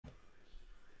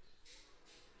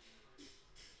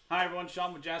Hi everyone,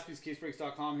 Sean with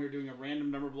JaspysCaseBreaks.com here doing a random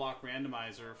number block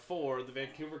randomizer for the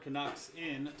Vancouver Canucks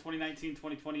in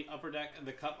 2019-2020 Upper Deck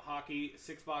the Cup Hockey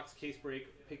 6-box case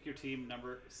break. Pick your team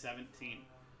number 17.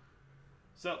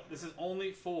 So this is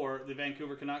only for the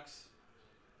Vancouver Canucks.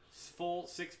 Full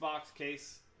 6-box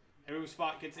case. Every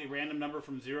spot gets a random number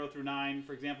from 0 through 9.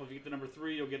 For example, if you get the number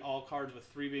 3, you'll get all cards with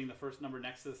 3 being the first number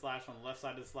next to the slash on the left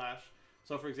side of the slash.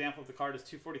 So for example, if the card is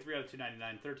 243 out of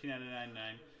 299, 13 out of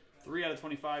 99, 3 out of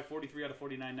 25, 43 out of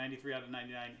 49, 93 out of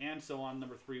 99, and so on.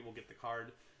 Number 3 will get the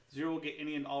card. 0 will get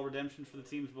any and all redemptions for the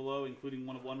teams below, including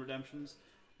 1 of 1 redemptions.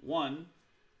 1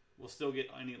 will still get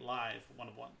any live 1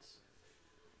 of 1s.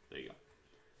 There you go.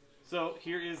 So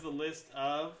here is the list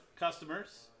of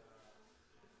customers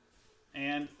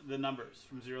and the numbers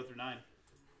from 0 through 9.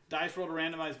 Dice roll to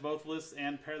randomize both lists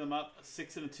and pair them up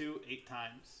 6 and a 2, 8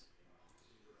 times.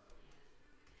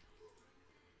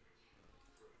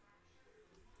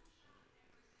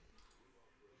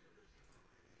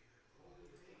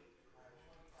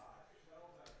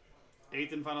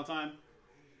 Eighth and final time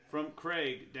from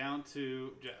Craig down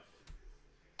to Jeff.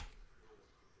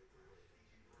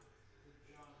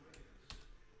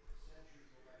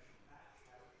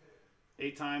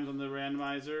 Eight times on the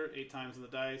randomizer, 8 times on the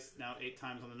dice, now 8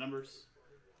 times on the numbers.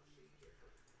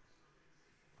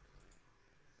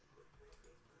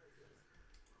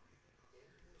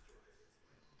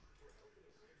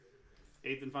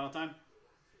 Eighth and final time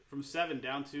from 7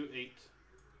 down to 8.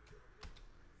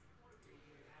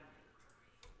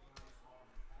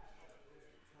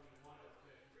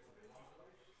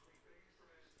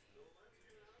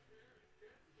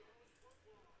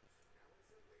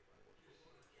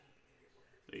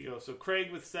 There you go. So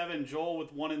Craig with 7, Joel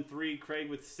with 1 and 3, Craig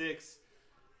with 6,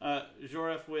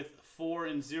 Joref with 4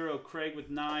 and 0, Craig with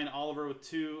 9, Oliver with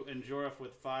 2, and Joref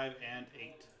with 5 and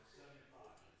 8.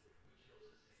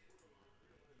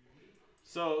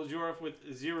 So Joref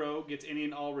with 0 gets any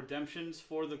and all redemptions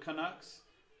for the Canucks,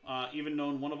 even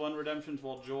known 1 of 1 redemptions,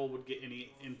 while Joel would get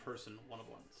any in-person 1 of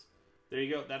 1s. There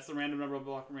you go. That's the random number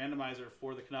block randomizer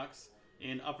for the Canucks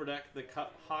in Upper Deck the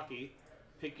Cup Hockey.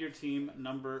 Pick your team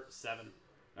number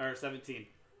 17.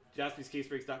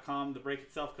 JaspysCaseBreaks.com. The break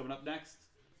itself coming up next.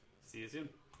 See you soon.